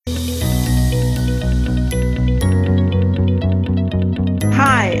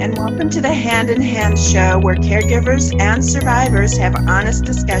and welcome to the Hand in Hand show where caregivers and survivors have honest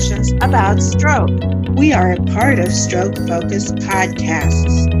discussions about stroke. We are a part of Stroke Focus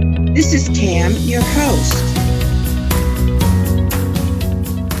Podcasts. This is Cam, your host.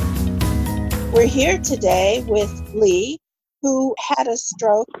 We're here today with Lee, who had a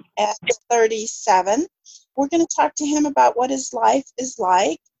stroke at 37. We're going to talk to him about what his life is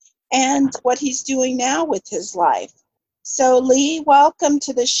like and what he's doing now with his life. So, Lee, welcome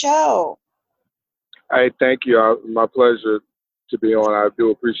to the show. Hey, thank you. My pleasure to be on. I do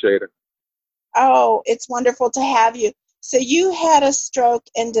appreciate it. Oh, it's wonderful to have you. So you had a stroke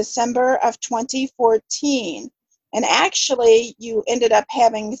in December of 2014, and actually you ended up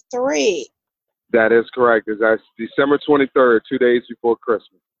having 3. That is correct. That's December 23rd, 2 days before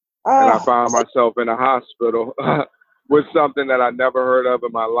Christmas. And I found myself in a hospital with something that I never heard of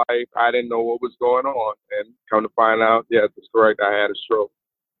in my life. I didn't know what was going on. And come to find out, yes, it's correct. I had a stroke,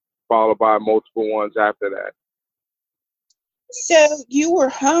 followed by multiple ones after that. So you were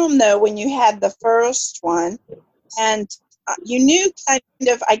home, though, when you had the first one, and you knew kind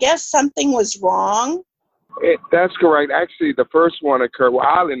of, I guess, something was wrong. That's correct. Actually, the first one occurred, well,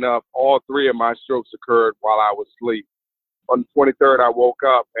 oddly enough, all 3 of my strokes occurred while I was asleep. On the 23rd, I woke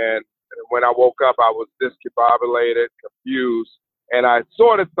up, and when I woke up, I was discombobulated, confused, and I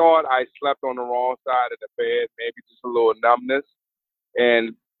sort of thought I slept on the wrong side of the bed, maybe just a little numbness.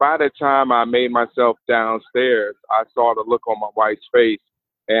 And by the time I made myself downstairs, I saw the look on my wife's face,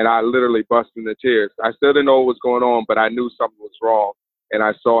 and I literally busted into tears. I still didn't know what was going on, but I knew something was wrong. And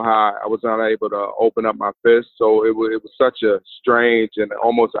I saw how I was unable to open up my fist. So it was such a strange and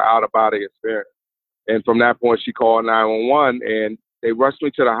almost an out-of-body experience. And from that point, she called 911, and they rushed me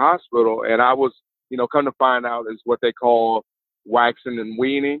to the hospital. And I was, come to find out is what they call waxing and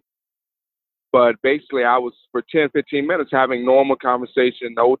weaning. But basically, I was for 10, 15 minutes having normal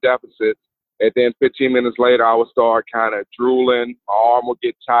conversation, no deficits. And then 15 minutes later, I would start kind of drooling, my arm would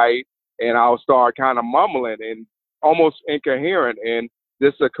get tight, and I would start kind of mumbling and almost incoherent. And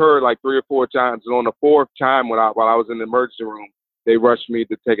this occurred like 3 or 4 times. And on the 4th time, while I was in the emergency room, they rushed me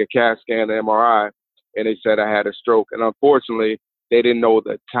to take a CAT scan and MRI, and they said I had a stroke. And unfortunately, they didn't know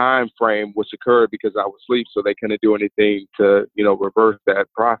the time frame which occurred because I was asleep, so they couldn't do anything to, reverse that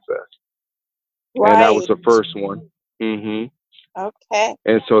process. Right. And that was the first one. Mm-hmm. Okay.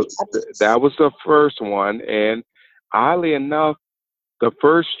 And so that was the first one. And oddly enough, the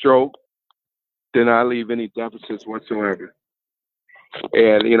first stroke did not leave any deficits whatsoever.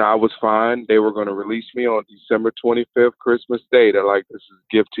 And, I was fine. They were going to release me on December 25th, Christmas Day. They're like, this is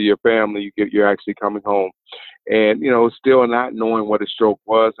a gift to your family. You're actually coming home. And, still not knowing what a stroke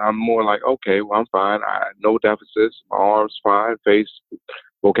was, I'm more like, okay, well, I'm fine. I had no deficits. My arm's fine, face,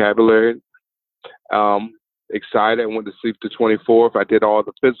 vocabulary. Excited. I went to sleep the 24th. I did all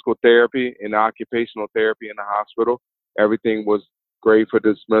the physical therapy and occupational therapy in the hospital. Everything was great for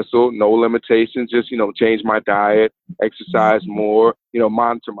dismissal, no limitations, just, change my diet, exercise more,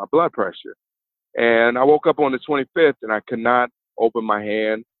 monitor my blood pressure. And I woke up on the 25th and I could not open my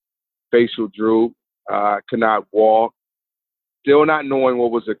hand, facial droop, could not walk, still not knowing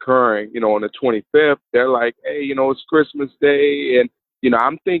what was occurring. On the 25th, they're like, hey, it's Christmas Day. And,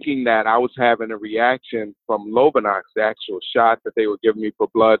 I'm thinking that I was having a reaction from Lovenox, the actual shot that they were giving me for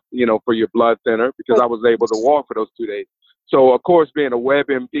blood, for your blood thinner, because I was able to walk for those 2 days. So, of course, being a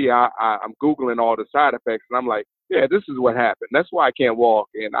WebMD, I'm Googling all the side effects, and I'm like, yeah, this is what happened. That's why I can't walk,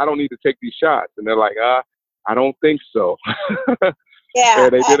 and I don't need to take these shots. And they're like, I don't think so. Yeah.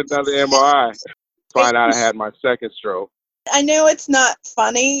 And they did another MRI, find out I had my second stroke. I know it's not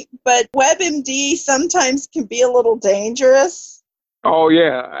funny, but WebMD sometimes can be a little dangerous. Oh,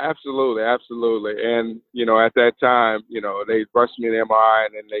 yeah, absolutely, absolutely. And, at that time, they rushed me in MRI,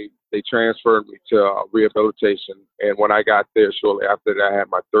 and then they transferred me to rehabilitation. And when I got there shortly after that, I had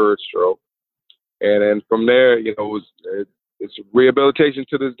my 3rd stroke. And then from there, it's rehabilitation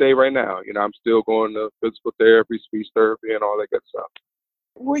to this day right now. I'm still going to physical therapy, speech therapy, and all that good stuff.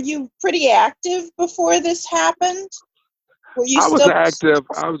 Were you pretty active before this happened? I was active.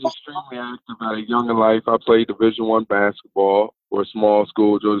 I was extremely active at a young in life. I played Division I basketball for a small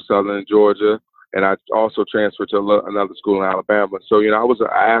school, Georgia Southern in Georgia, and I also transferred to another school in Alabama. So, I was an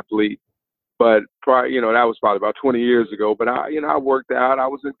athlete, but that was probably about 20 years ago. But I worked out. I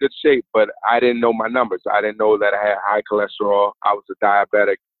was in good shape, but I didn't know my numbers. I didn't know that I had high cholesterol. I was a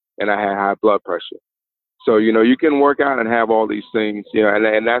diabetic, and I had high blood pressure. So, you can work out and have all these things,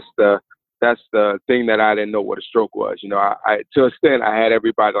 and that's the thing that I didn't know what a stroke was. I to an extent, I had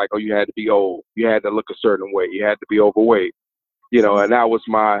everybody like, oh, you had to be old. You had to look a certain way. You had to be overweight, and that was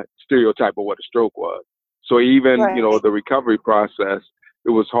my stereotype of what a stroke was. So even, right. The recovery process, it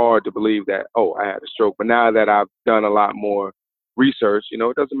was hard to believe that, oh, I had a stroke. But now that I've done a lot more research,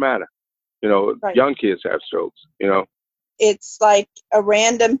 it doesn't matter. Right. Young kids have strokes, It's like a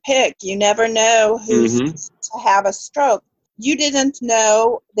random pick. You never know who's hmm to have a stroke. You didn't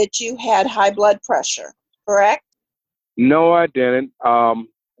know that you had high blood pressure, correct? No, I didn't. Okay.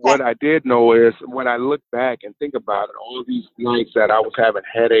 What I did know is when I look back and think about it, all these nights that I was having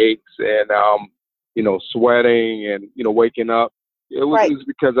headaches and, sweating and, waking up, it Right. was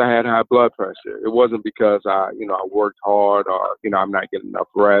because I had high blood pressure. It wasn't because I worked hard or, I'm not getting enough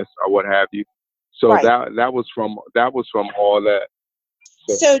rest or what have you. So Right. that was from all that.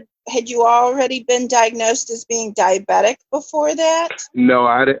 So, So had you already been diagnosed as being diabetic before that? no,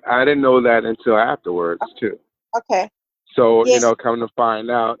 I didn't know that until afterwards too. Okay. So, Yes. coming to find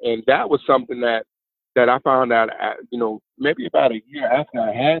out, and that was something that I found out, maybe about a year after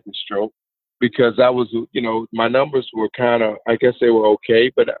I had the stroke, because I was, my numbers were kind of, I guess they were okay,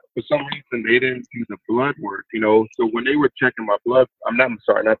 but for some reason they didn't do the blood work. So when they were checking my blood, I'm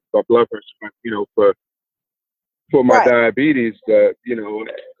sorry, not my blood pressure, but, for my Right. diabetes,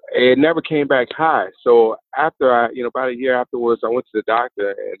 it never came back high. So after about a year afterwards, I went to the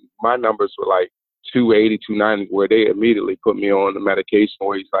doctor and my numbers were like 280, 290, where they immediately put me on the medication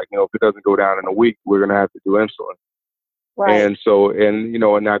where he's like, if it doesn't go down in a week, we're going to have to do insulin. Right. And so, and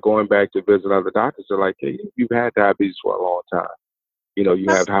not going back to visit other doctors, they're like, hey, you've had diabetes for a long time. You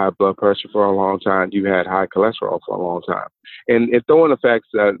Huh. had high blood pressure for a long time. You had high cholesterol for a long time. And throwing the facts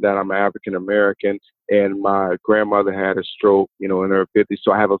that I'm African American and my grandmother had a stroke, in her 50s.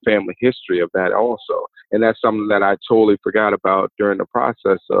 So I have a family history of that also. And that's something that I totally forgot about during the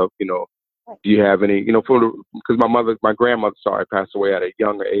process of, Right. do you have any, because my grandmother, sorry, passed away at a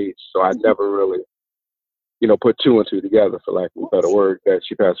younger age. So I Mhm. never really, put two and two together, for lack of a better word, that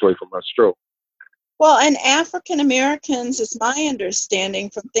she passed away from her stroke. Well, and African Americans, is my understanding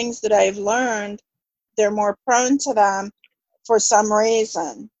from things that I've learned, they're more prone to them for some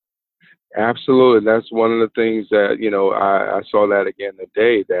reason. Absolutely. That's one of the things that, I saw that again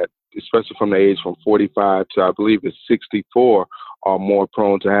today, that especially from the age from 45 to I believe it's 64 are more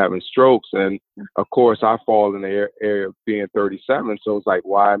prone to having strokes. And of course, I fall in the area of being 37. So it's like,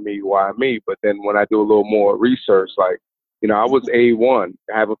 why me? Why me? But then when I do a little more research, like, I was A1,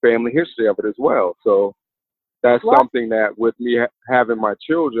 I have a family history of it as well. So that's Right. something that with me having my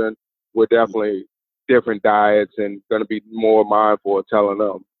children, we're definitely different diets and going to be more mindful of telling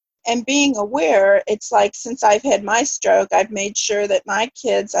them. And being aware, it's like since I've had my stroke, I've made sure that my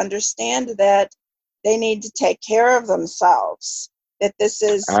kids understand that they need to take care of themselves, that this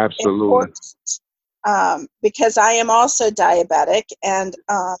is Absolutely. important, because I am also diabetic and,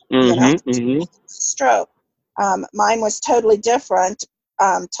 Mm-hmm. stroke. Mine was totally different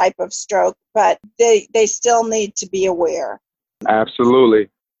type of stroke, but they still need to be aware. Absolutely.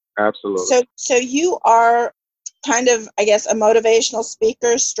 Absolutely. So you are kind of, I guess, a motivational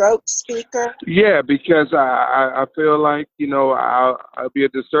speaker, stroke speaker. Yeah, because I feel like, I'll be a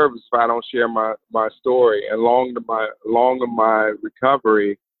disservice if I don't share my story. And along my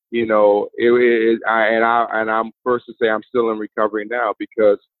recovery, I'm first to say I'm still in recovery now,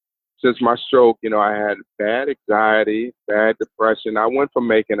 because since my stroke, I had bad anxiety, bad depression. I went from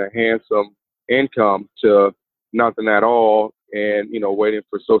making a handsome income to nothing at all, and waiting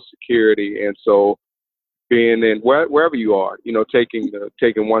for Social Security. And so being in wherever you are, taking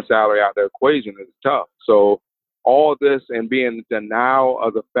one salary out of the equation is tough. So all this and being in denial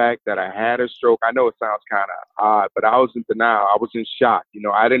of the fact that I had a stroke. I know it sounds kind of odd, but I was in denial. I was in shock.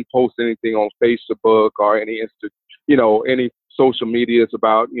 I didn't post anything on Facebook or any social medias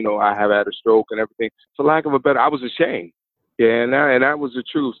about, I have had a stroke and everything. For lack of a better, I was ashamed. Yeah, and that was the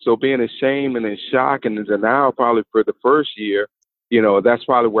truth. So being ashamed and in shock and in denial probably for the first year, that's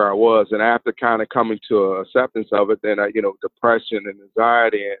probably where I was. And after kind of coming to acceptance of it, then depression and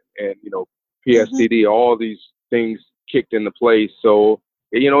anxiety and Hmm. PSTD, all these things kicked into place. So,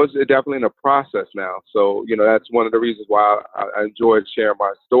 it's definitely in a process now. So, that's one of the reasons why I enjoyed sharing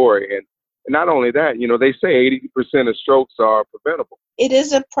my story. And not only that, they say 80% of strokes are preventable. It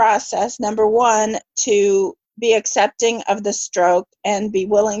is a process, number one, to be accepting of the stroke and be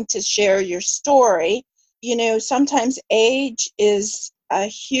willing to share your story. Sometimes age is a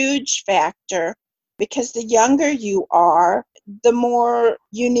huge factor because the younger you are, the more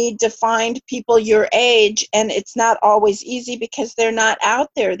you need to find people your age, and it's not always easy because they're not out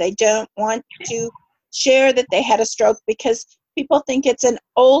there. They don't want to share that they had a stroke because people think it's an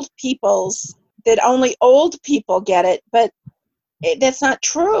old people's, that only old people get it, but that's not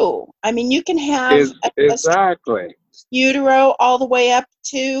true. I mean, you can have Is a exactly. utero all the way up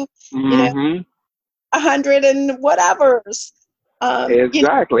to, Mm-hmm. 100 and whatevers. You know,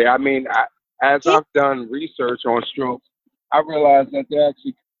 Exactly. I mean, as yeah, I've done research on strokes, I realized that they're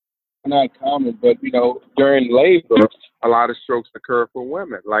actually not common, but during labor, a lot of strokes occur for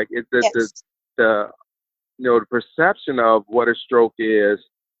women. Like yes, the the perception of what a stroke is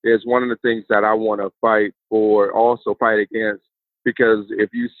one of the things that I want to fight for, also fight against. Because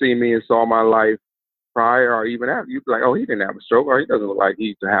if you see me and saw my life prior or even after, you'd be like, oh, he didn't have a stroke, or he doesn't look like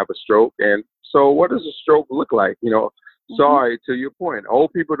he to have a stroke. And so, what does a stroke look like? hmm, Sorry, to your point,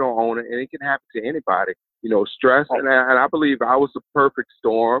 old people don't own it, and it can happen to anybody. Stress, right, and I believe I was the perfect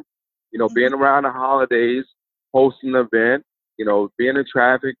storm. hmm, Being around the holidays, hosting an event, being in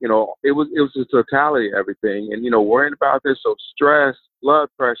traffic, it was the totality of everything, and worrying about this. So stress, blood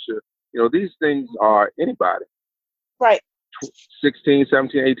pressure, these things are anybody. right. 16,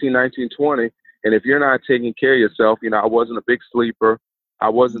 17, 18, 19, 20. And if you're not taking care of yourself, I wasn't a big sleeper. I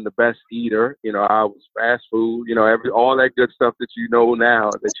wasn't the best eater. I was fast food, all that good stuff that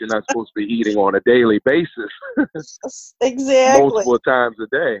now that you're not supposed to be eating on a daily basis, Exactly. multiple times a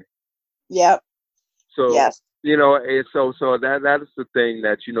day. Yep. So, Yes. so that is the thing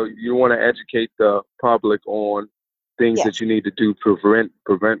that, you want to educate the public on things that Yes. you need to do to prevent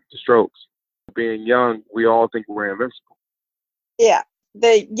the strokes. Being young, we all think we're invincible. Yeah.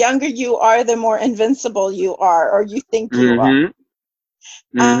 The younger you are, the more invincible you are, or you think you are.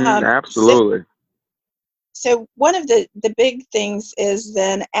 Mm-hmm. Mm-hmm. So, Absolutely. so one of the big things is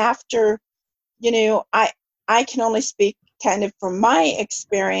then after, I can only speak kind of from my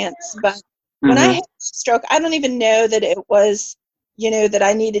experience, but when I had Mm-hmm. a stroke, I don't even know that it was, that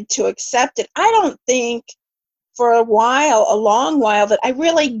I needed to accept it. I don't think for a long while, that I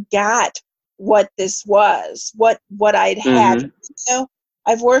really got what this was, what I'd had. Mm-hmm.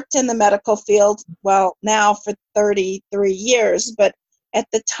 I've worked in the medical field, well, now for 33 years, but at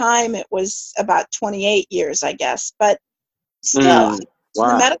the time it was about 28 years, I guess. But still, Mm. in the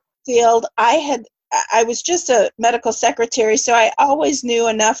Wow. medical field, I was just a medical secretary, so I always knew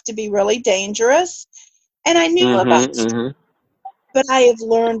enough to be really dangerous, and I knew about, Mm-hmm. Mm-hmm. but I have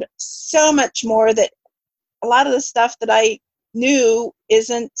learned so much more that a lot of the stuff that I knew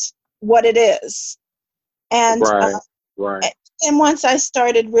isn't what it is. And Right. Right. and once I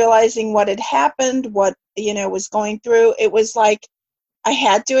started realizing what had happened, what was going through, it was like I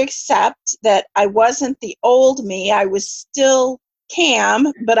had to accept that I wasn't the old me. I was still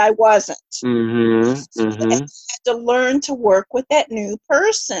Cam, but I wasn't. Mm-hmm. I Mm-hmm. had to learn to work with that new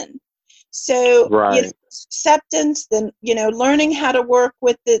person. So, Right. acceptance, then, learning how to work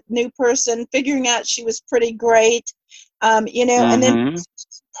with the new person, figuring out she was pretty great, and then Mm-hmm.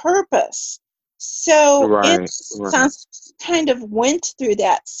 purpose. So it Right. Right. sounds kind of went through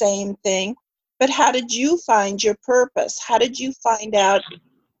that same thing, but how did you find your purpose? How did you find out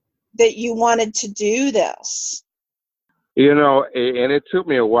that you wanted to do this? And it took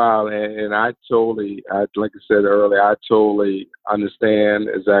me a while, and like I said earlier, I totally understand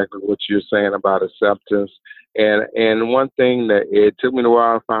exactly what you're saying about acceptance. And one thing that it took me a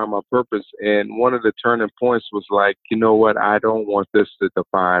while to find my purpose, and one of the turning points was like, you know what, I don't want this to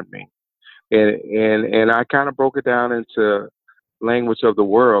define me. And I kind of broke it down into language of the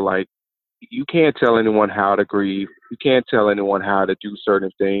world. Like, you can't tell anyone how to grieve. You can't tell anyone how to do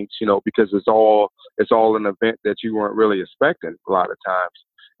certain things, because it's all an event that you weren't really expecting a lot of times.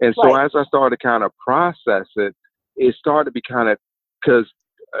 And so Right. as I started to kind of process it, it started to be kind of, because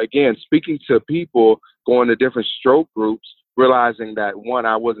again, speaking to people, going to different stroke groups, realizing that one,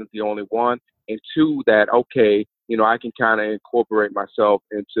 I wasn't the only one, and two, that okay, I can kind of incorporate myself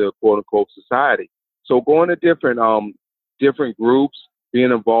into quote unquote society. So going to different groups,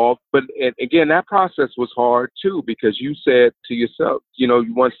 being involved. But and again, that process was hard too, because you said to yourself, you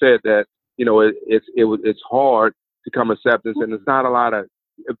once said that, it's hard to come acceptance, and there's not a lot of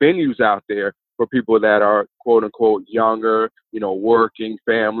venues out there for people that are quote unquote younger, working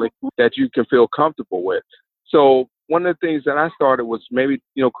family, that you can feel comfortable with. So one of the things that I started was maybe,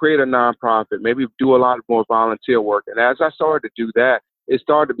 create a nonprofit, maybe do a lot more volunteer work. And as I started to do that, it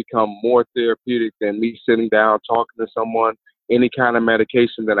started to become more therapeutic than me sitting down talking to someone, any kind of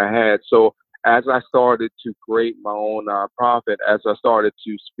medication that I had. So as I started to create my own nonprofit, as I started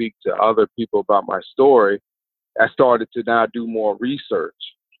to speak to other people about my story, I started to now do more research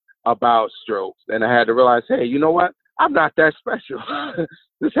about strokes. And I had to realize, hey, you know what? I'm not that special.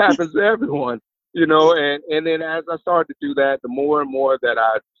 This happens to everyone, and then as I started to do that, the more and more that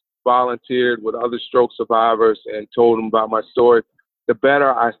I volunteered with other stroke survivors and told them about my story, the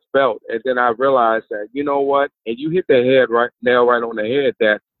better I felt. And then I realized that, you know what? And you hit the nail right on the head,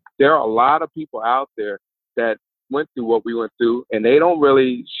 that there are a lot of people out there that went through what we went through, and they don't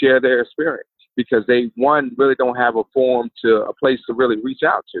really share their experience, because they, one, really don't have a place to really reach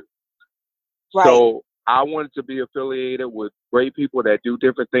out to. Right. So I wanted to be affiliated with great people that do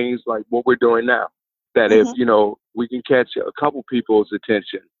different things like what we're doing now. That if, Mm-hmm. we can catch a couple people's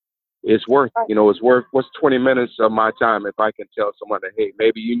attention, it's worth, Right. it's worth, what's 20 minutes of my time if I can tell someone that, hey,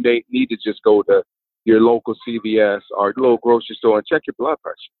 maybe you need to just go to your local CVS or little grocery store and check your blood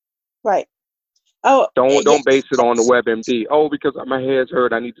pressure. Right. Oh, Don't base it on the yes. WebMD. Oh, because my head's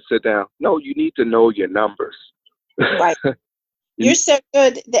hurt, I need to sit down. No, you need to know your numbers. Right. You're so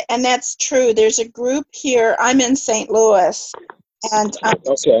good, and that's true. There's a group here. I'm in St. Louis, and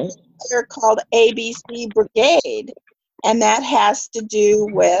Okay. they're called ABC Brigade, and that has to do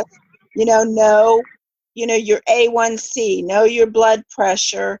with, know, your A1C, know your blood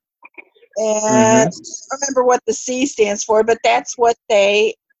pressure, and I Mm-hmm. don't remember what the C stands for, but that's what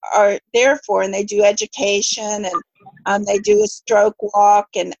they are there for, and they do education, and they do a stroke walk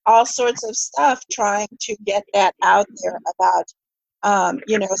and all sorts of stuff trying to get that out there about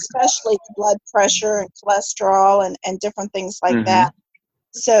especially blood pressure and cholesterol and different things like Mm-hmm. that.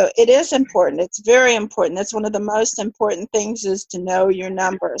 So it is important. It's very important. That's one of the most important things, is to know your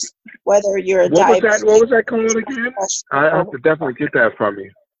numbers, whether you're a What was that? diabetic What was that called again? I or have to definitely get that from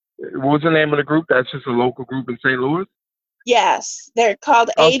you. What was the name of the group? That's just a local group in St. Louis? yes, they're called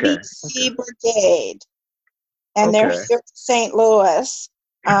Okay. ABC Brigade, and they're Okay. here in St. Louis.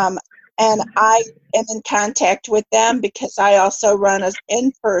 And I am in contact with them because I also run an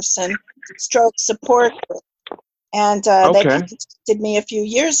in-person stroke support group. And they Okay. contacted me a few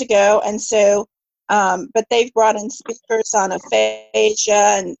years ago, and so, but they've brought in speakers on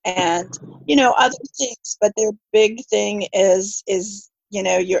aphasia and other things. But their big thing is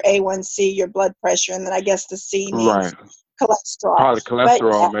your A1C, your blood pressure, and then I guess the C means Right. cholesterol. Probably But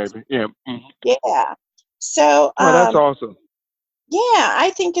cholesterol, maybe. Yeah. Mhm. yeah. So Oh, that's awesome. yeah,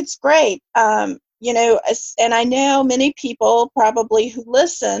 I think it's great. And I know many people probably who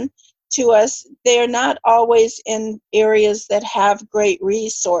listen to us, they're not always in areas that have great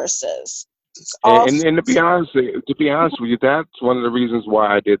resources. It's And, also, and to be honest with you, that's one of the reasons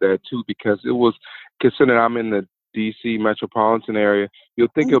why I did that too, because it was considering I'm in the DC metropolitan area, you'll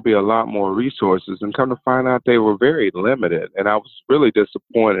think Mhm. there'll be a lot more resources, and come to find out they were very limited. And I was really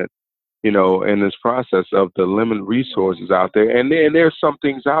disappointed, in this process of the limited resources out there. And there's some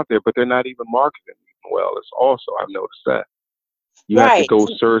things out there, but they're not even marketed well. It's also, I've noticed that. You have to Right. go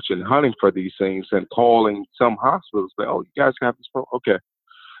search and hunting for these things and calling some hospitals. Say, oh, you guys have this okay. And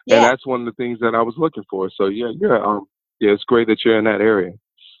Yeah. that's one of the things that I was looking for. So yeah, it's great that you're in that area.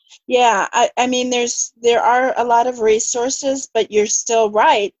 Yeah, I mean, there are a lot of resources, but you're still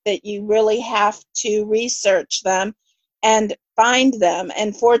right that you really have to research them and find them.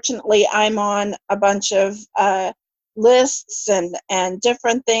 And fortunately, I'm on a bunch of lists and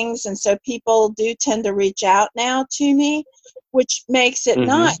different things, and so people do tend to reach out now to me, which makes it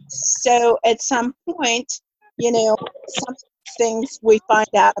nice. Hmm. So at some point, some things we find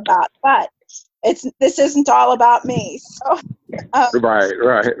out about, but this isn't all about me. So. Um, Right,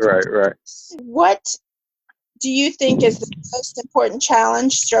 right, right, right. what do you think is the most important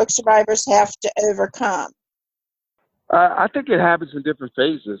challenge stroke survivors have to overcome? I think it happens in different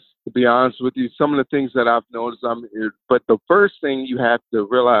phases. To be honest with you, some of the things that I've noticed, but the first thing you have to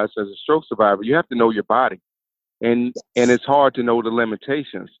realize as a stroke survivor, you have to know your body, and Yes. it's hard to know the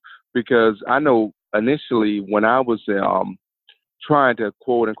limitations because I know initially when I was trying to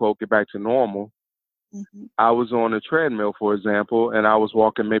quote unquote get back to normal, Mm-hmm. I was on a treadmill, for example, and I was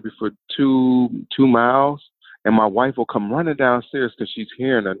walking maybe for 2 miles, and my wife will come running downstairs because she's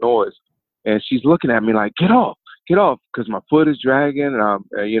hearing a noise, and she's looking at me like, get off, because my foot is dragging, and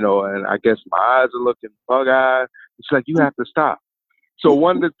and I guess my eyes are looking bug-eyed. She's like, you have to stop. So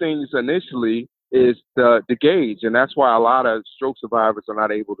one of the things initially is the gauge, and that's why a lot of stroke survivors are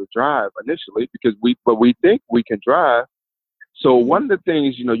not able to drive initially because we think we can drive. So Mm-hmm. one of the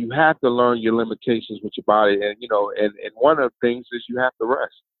things, you have to learn your limitations with your body, and one of the things is you have to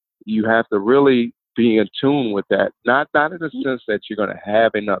rest. You have to really be in tune with that. Not in the sense that you're going to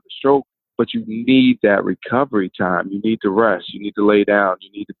have another stroke, but you need that recovery time. You need to rest. You need to lay down.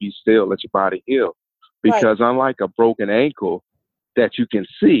 You need to be still. Let your body heal. Right. Because unlike a broken ankle that you can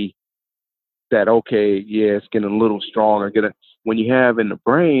see, that okay, yeah, it's getting a little stronger. When you have in the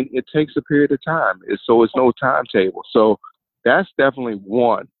brain, it takes a period of time. It's no timetable. So that's definitely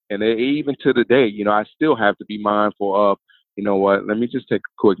one. And even to the day, I still have to be mindful of, you know what, let me just take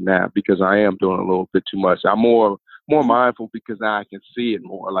a quick nap because I am doing a little bit too much. I'm more Mhm. mindful because now I can see it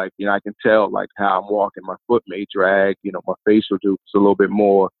more. Like, I can tell like how I'm walking. My foot may drag, my facial do a little bit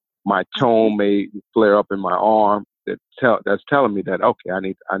more. My tone may flare up in my arm. That's telling me that okay,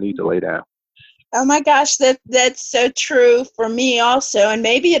 I need to lay down. Oh my gosh, that's so true for me also, and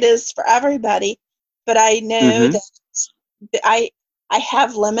maybe it is for everybody. But I know Mm-hmm. that I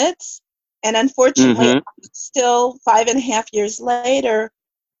have limits, and unfortunately, Mm-hmm. I still 5.5 years later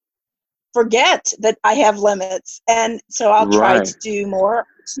forget that I have limits, and so I'll try Right. to do more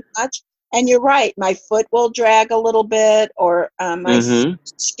too much. And you're right, my foot will drag a little bit, or my Mm-hmm.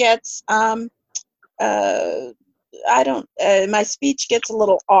 speech gets uh, I don't my speech gets a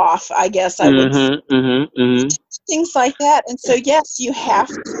little off, I guess I would say. Mm-hmm. Mm-hmm. Mm-hmm. Things like that. And so yes, you have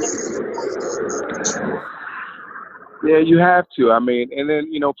to. Yeah, you have to. I mean, and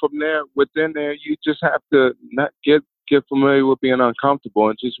then from there, within there, you just have to not get familiar with being uncomfortable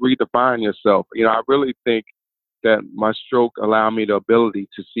and just redefine yourself. I really think that my stroke allowed me the ability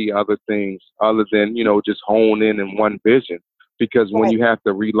to see other things other than just hone in one vision. Because when Right. you have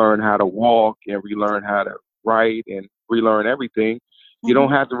to relearn how to walk and relearn how to write and relearn everything, you don't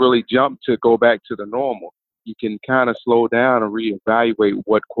Hmm. have to really jump to go back to the normal. You can kind of slow down and reevaluate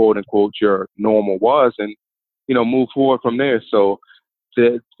what quote unquote your normal was, and move forward from there. So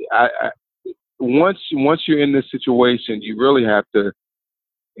the once you're in this situation, you really have to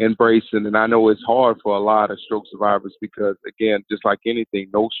embrace it. And I know it's hard for a lot of stroke survivors because, again, just like anything,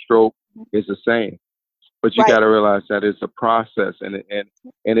 no stroke is the same. But you Right. got to realize that it's a process, and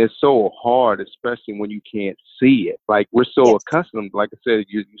it's so hard, especially when you can't see it. Like we're so Yes. accustomed, like I said,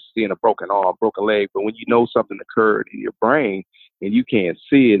 you seeing a broken arm, broken leg, but when you know something occurred in your brain and you can't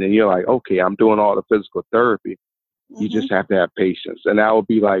see it, and you're like, okay, I'm doing all the physical therapy. You Hmm. just have to have patience, and that would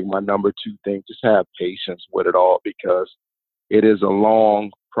be like my number two thing. Just have patience with it all because it is a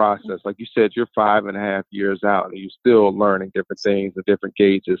long process. Like you said, you're 5.5 years out, and you're still learning different things and different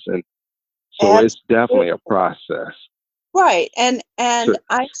gauges, and so it's definitely a Absolutely. process. Right. And So,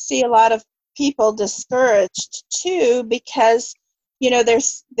 I see a lot of people discouraged too because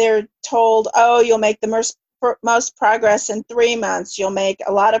they're told, oh, you'll make the most progress in 3 months, you'll make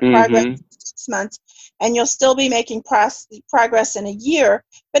a lot of progress mm-hmm, in 6 months, and you'll still be making progress in a year,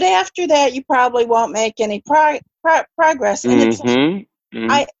 but after that you probably won't make any progress. And it's like, mm-hmm,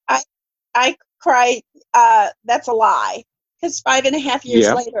 mm-hmm. I I cry. That's a lie. Because 5.5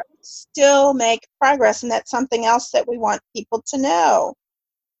 years Yeah, later, I still make progress, and that's something else that we want people to know.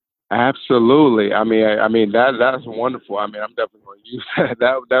 absolutely. I mean that's wonderful. I mean, I'm definitely going to use that.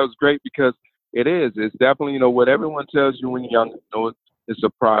 That was great because it is. It's definitely what everyone tells you when you're young. It's a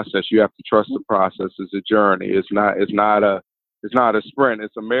process. You have to trust the process. It's a journey. It's not a sprint.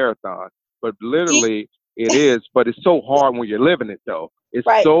 It's a marathon. But Do literally, it is. But it's so hard when you're living it, though. It's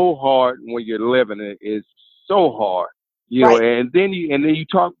Right, so hard when you're living it. It's so hard. right. And then you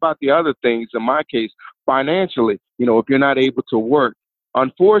talk about the other things. In my case, financially, if you're not able to work,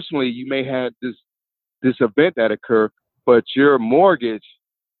 unfortunately, you may have this event that occur, but your mortgage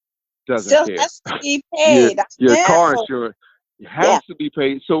doesn't Still care. has to be your paid. I your car know. insurance Yeah. has to be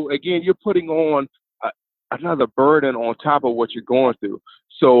paid. So again, you're putting on another burden on top of what you're going through.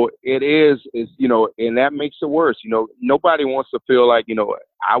 So is and that makes it worse. Nobody wants to feel like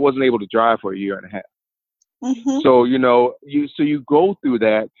I wasn't able to drive for a year and a half. Hmm. So you go through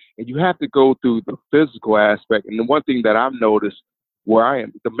that, and you have to go through the physical aspect. And the one thing that I've noticed where I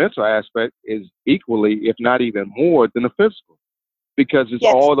am, the mental aspect is equally, if not even more, than the physical, because it's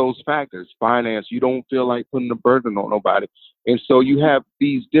Yes. all those factors. Finance, you don't feel like putting the burden on nobody, and so you Hmm. have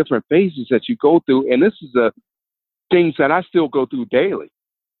these different phases that you go through, and this is the things that I still go through daily.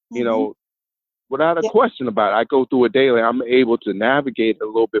 You Hmm. know, without a Yeah. question about it. I go through it daily. I'm able to navigate it a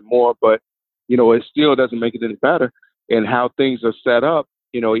little bit more, but it still doesn't make it any better. And how things are set up,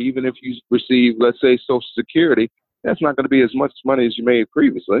 even if you receive, let's say, Social Security, that's not going to be as much money as you made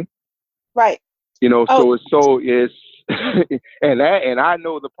previously. Right. Oh, So it's and I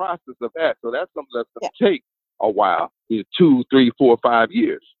know the process of that. So that's something that's going yeah. to take a while, 2, 3, 4, 5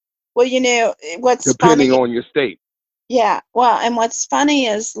 years, Well, what's depending funny. on your state. Yeah, well, and what's funny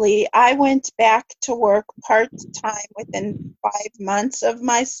is, Lee, I went back to work part-time within 5 months of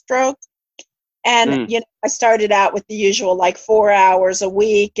my stroke. And, Mm, I started out with the usual like 4 hours a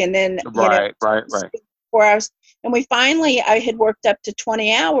week, and then, right, right, right, 4 hours. And I had worked up to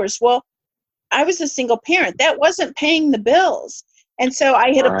 20 hours. Well, I was a single parent. That wasn't paying the bills. And so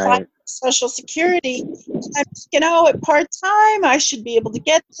I had applied right. for Social Security. And I'm thinking, oh, at part time, I should be able to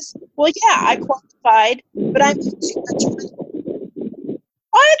get this. Well, yeah, I qualified, but I made too much money.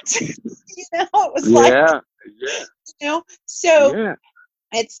 What? It was like, Yeah, yeah, so yeah.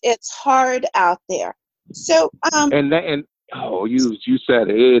 it's hard out there. So, And oh, you said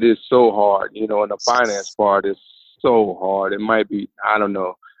it. It is so hard, and the finance yes, part is so hard. It might be, I don't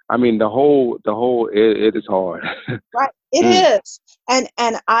know. I mean, the whole it is hard. right. It is. And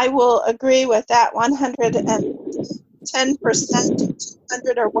I will agree with that 110%,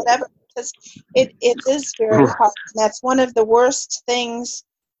 200 or whatever, because it is very hard. And that's one of the worst things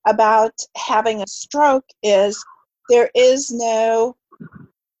about having a stroke is there is no,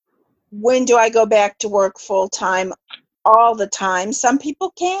 when do I go back to work full time all the time? Some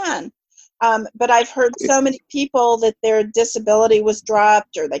people can. But I've heard so many people that their disability was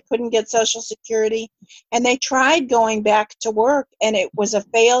dropped or they couldn't get Social Security, and they tried going back to work and it was a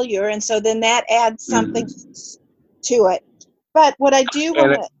failure, and so then that adds something to it. But what I do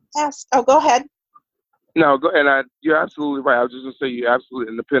want to ask, go ahead. No, you're absolutely right. I was just going to say you're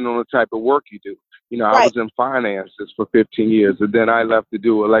absolutely, depending on the type of work you do. You know, I was in finances for 15 years, and then I left to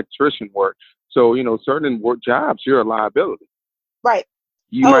do electrician work. So, you know, certain work jobs, you're a liability. Right.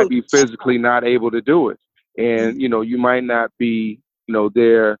 You might be physically not able to do it. And, you know, you might not be, you know,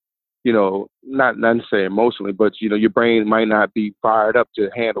 there, you know, not necessarily emotionally, but, you know, your brain might not be fired up to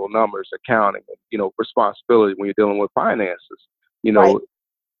handle numbers, accounting, you know, responsibility when you're dealing with finances, you know.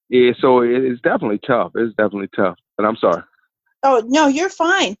 Yeah, so it's definitely tough. It's definitely tough. But I'm sorry. Oh, no, you're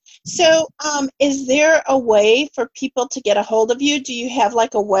fine. So is there a way for people to get a hold of you? Do you have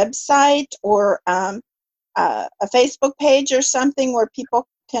like a website or a Facebook page or something where people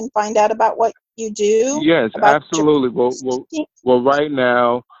can find out about what you do? Yes, absolutely. Well, right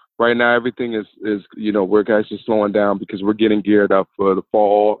now everything is you know, we're actually slowing down because we're getting geared up for the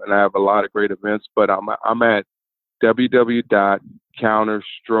fall, and I have a lot of great events. But I'm at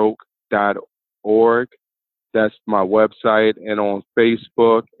www.counterstroke.org. That's my website, and on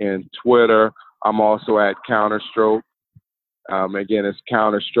Facebook and Twitter, I'm also at Counterstroke. Again, it's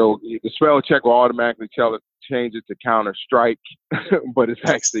Counterstroke. The spell check will automatically change it to Counterstrike, but it's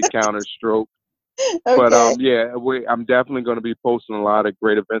actually Counterstroke. Okay. But yeah, I'm definitely going to be posting a lot of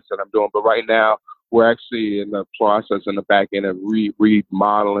great events that I'm doing. But right now, we're actually in the process in the back end of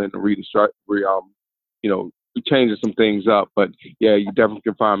remodeling, you know, changing some things up. But yeah, you definitely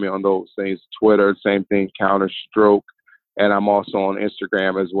can find me on those things. Twitter, same thing, Counterstroke, and I'm also on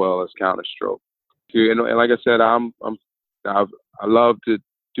Instagram as well as Counterstroke. And like I said, I love to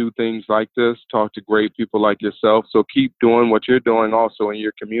do things like this, talk to great people like yourself. So keep doing what you're doing also in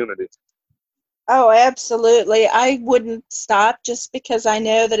your community. Oh, absolutely. I wouldn't stop just because I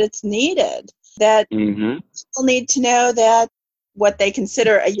know that it's needed, that people need to know that what they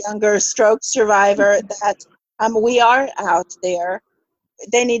consider a younger stroke survivor, that we are out there.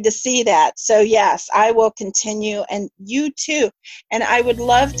 They need to see that. So yes, I will continue, and you too. And I would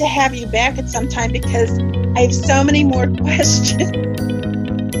love to have you back at some time because I have so many more questions.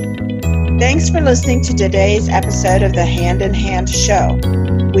 Thanks for listening to today's episode of the Hand in Hand Show.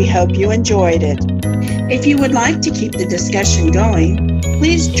 We hope you enjoyed it. If you would like to keep the discussion going,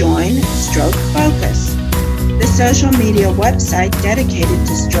 please join Stroke Focus, the social media website dedicated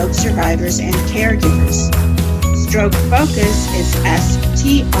to stroke survivors and caregivers. Stroke Focus is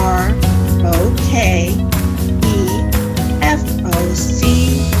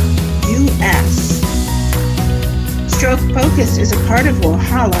StrokeFocus. Stroke Focus is a part of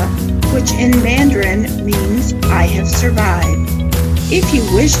Walhalla, which in Mandarin means I have survived. If you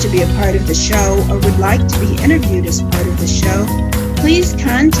wish to be a part of the show or would like to be interviewed as part of the show, please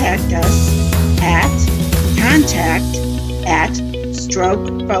contact us at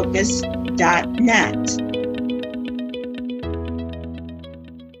contact@strokefocus.net.